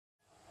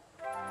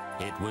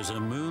It was a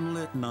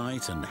moonlit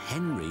night and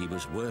Henry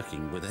was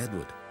working with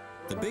Edward.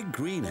 The big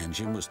green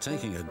engine was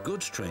taking a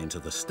goods train to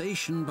the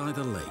station by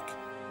the lake.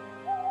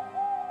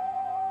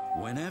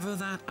 "Whenever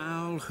that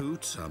owl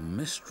hoots, a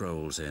mist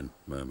rolls in,"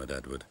 murmured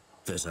Edward.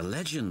 "There's a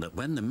legend that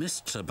when the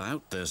mist's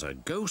about, there's a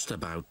ghost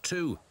about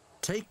too.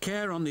 Take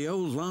care on the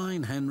old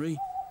line, Henry."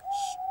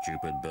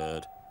 "Stupid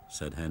bird,"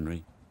 said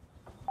Henry.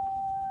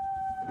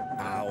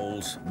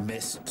 "Owls,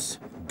 mists,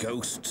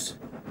 ghosts.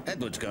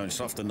 Edward's going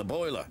soft in the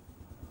boiler.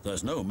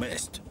 There's no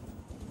mist."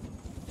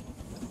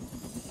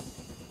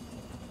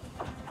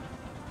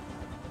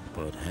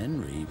 But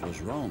Henry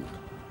was wrong.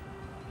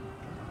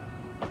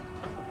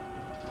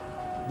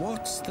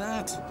 "What's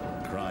that?"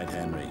 cried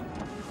Henry.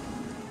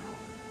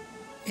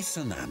 "It's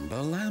an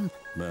amber lamp,"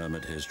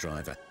 murmured his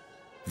driver.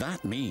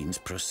 "That means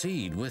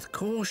proceed with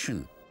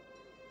caution."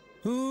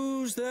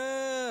 "Who's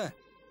there?"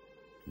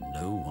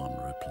 No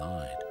one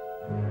replied.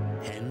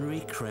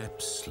 Henry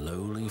crept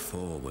slowly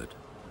forward.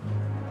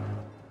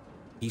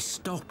 He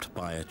stopped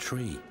by a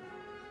tree.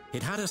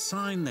 It had a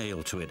sign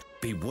nailed to it,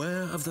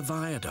 "Beware of the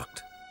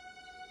viaduct."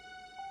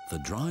 The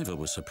driver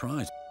was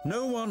surprised.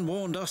 "No one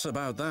warned us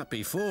about that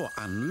before,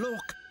 and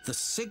look, the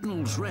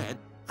signal's red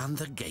and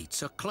the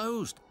gates are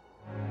closed.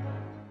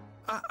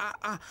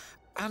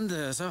 And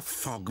there's a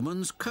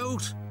fogman's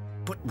coat.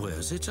 But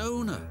where's its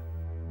owner?"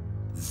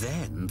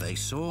 Then they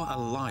saw a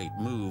light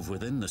move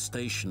within the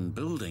station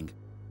building.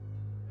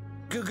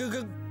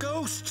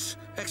 "Ghosts!"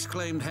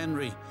 exclaimed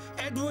Henry.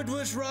 "Edward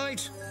was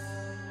right."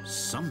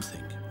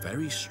 "Something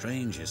very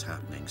strange is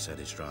happening," said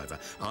his driver.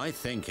 "I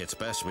think it's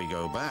best we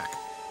go back."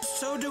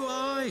 "So do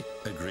I,"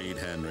 agreed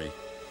Henry.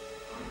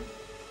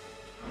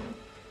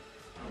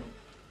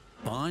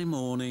 By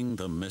morning,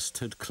 the mist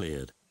had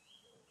cleared.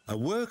 A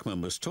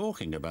workman was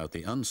talking about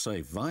the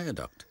unsafe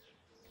viaduct.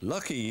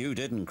 "Lucky you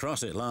didn't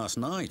cross it last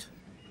night."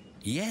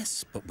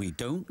 "Yes, but we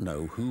don't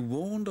know who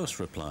warned us,"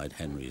 replied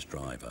Henry's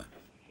driver.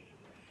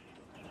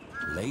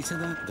 Later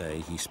that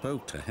day, he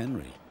spoke to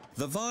Henry.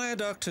 "The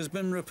viaduct has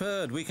been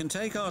repaired. We can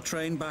take our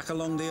train back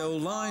along the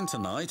old line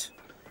tonight."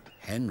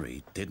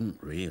 Henry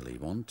didn't really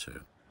want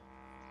to.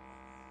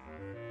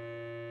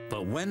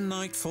 But when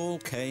nightfall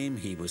came,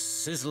 he was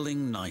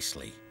sizzling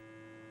nicely.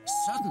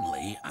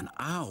 Suddenly, an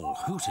owl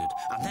hooted,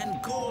 and then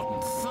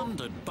Gordon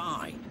thundered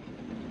by.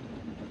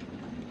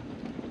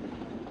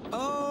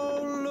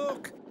 "Oh,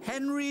 look!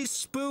 Henry's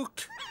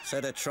spooked,"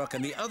 said a truck,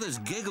 and the others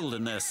giggled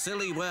in their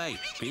silly way.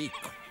 "Be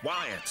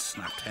quiet,"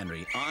 snapped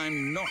Henry.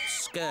 "I'm not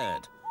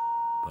scared."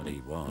 But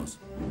he was.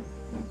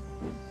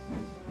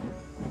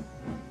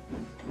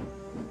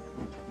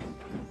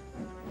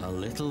 A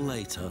little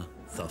later,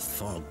 the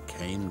fog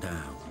came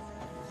down.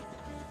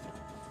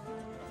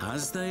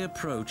 As they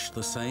approached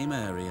the same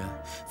area,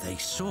 they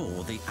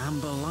saw the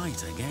amber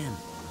light again.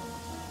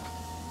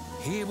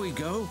 "Here we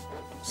go,"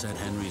 said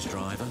Henry's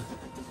driver.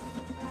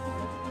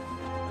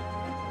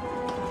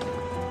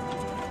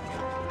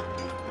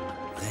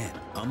 Then,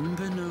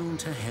 unbeknown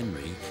to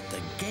Henry,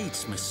 the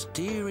gates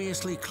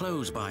mysteriously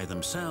closed by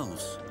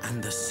themselves,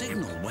 and the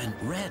signal went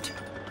red.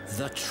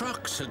 The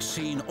trucks had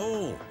seen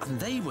all, and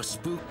they were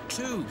spooked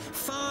too.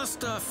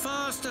 "Faster,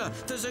 faster!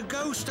 There's a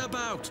ghost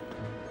about!"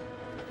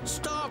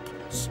 "Stop!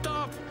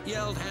 Stop!"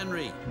 yelled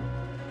Henry.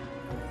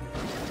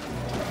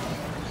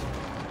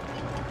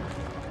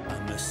 A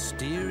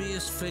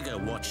mysterious figure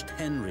watched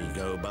Henry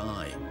go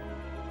by.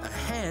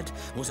 Ahead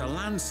was a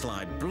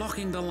landslide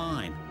blocking the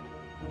line.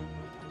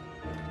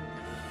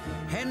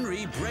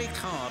 Henry braked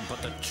hard,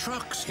 but the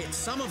trucks hit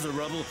some of the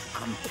rubble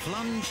and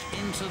plunged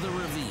into the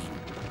ravine.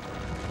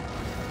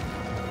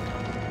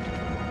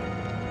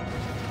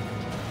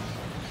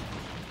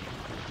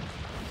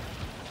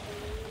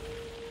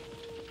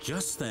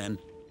 Just then,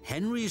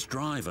 Henry's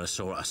driver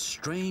saw a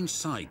strange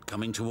sight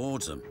coming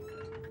towards them.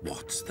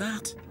 "What's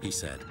that?" he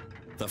said.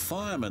 The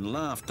fireman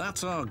laughed.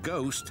 "That's our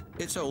ghost.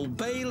 It's Old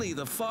Bailey,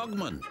 the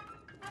fogman."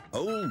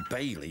 Old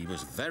Bailey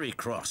was very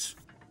cross.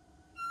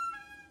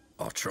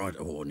 "I tried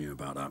to warn you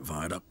about that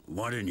viaduct.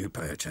 Why didn't you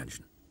pay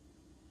attention?"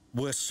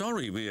 "We're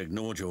sorry we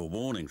ignored your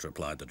warnings,"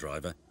 replied the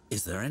driver.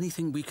 "Is there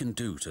anything we can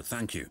do to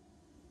thank you?"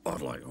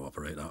 "I'd like to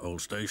operate that old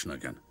station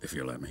again, if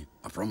you let me.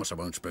 I promise I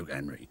won't spook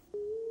Henry."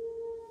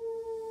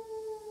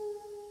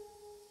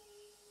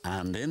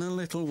 And in a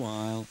little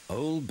while,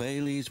 Old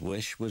Bailey's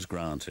wish was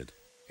granted.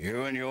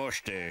 "You and your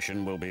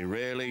station will be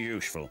really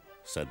useful,"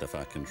 said the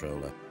Fat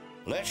Controller.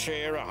 "Let's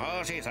hear a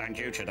hearty thank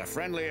you to the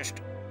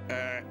friendliest,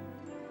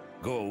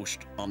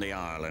 ghost on the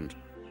island."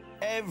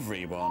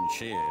 Everyone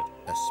cheered,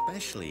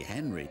 especially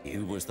Henry,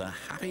 who was the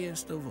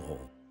happiest of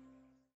all.